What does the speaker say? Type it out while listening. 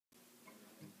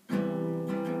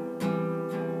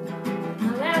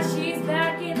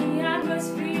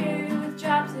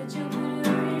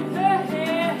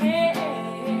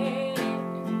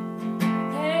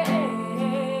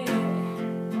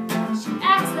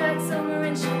like summer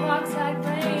and she walks like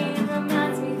rain.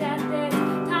 Reminds me that there's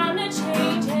time to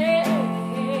change. Hey,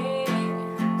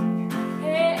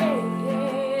 hey,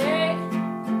 hey.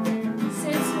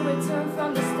 Since her return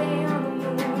from the stay on the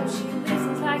moon, she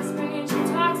listens like spring and she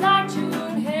talks like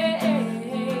June. Hey,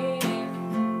 hey,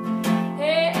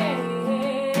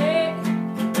 hey.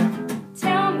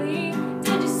 Tell me,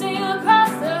 did you sail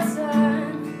across the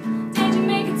sun? Did you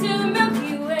make it to the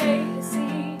Milky Way? You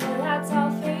see, the lights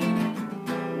all faded,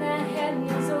 Manhattan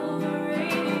is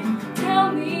overrated.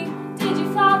 Tell me, did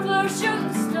you fall for a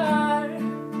shooting star?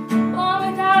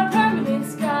 Born without a permanent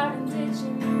scar? And did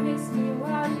you miss me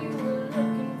while you were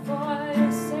looking for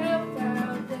yourself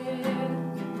out there?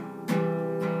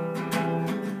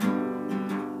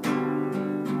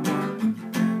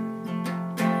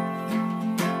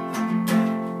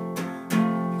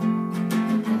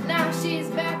 And now she's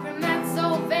back from that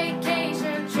soul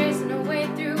vacation, tracing her way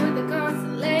through the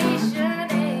constellation.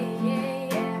 Hey, yeah,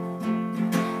 yeah.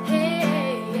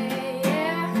 Hey, yeah,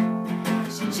 yeah.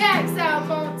 She checks out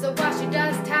Mozart while she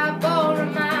does tableau.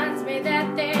 Reminds me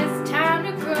that there's time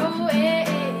to grow. Hey,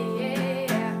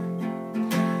 yeah.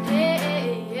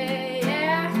 Hey,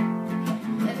 yeah.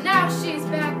 And now she's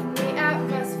back in the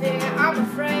atmosphere. I'm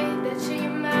afraid that she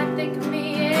might think of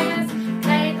me as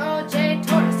plain old Jane.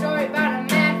 Told a story about a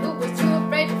man who was too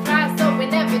afraid to fly, so we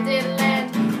never did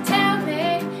land. Tell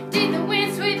me, did the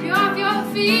wind sweep you off your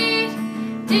feet?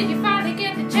 Did you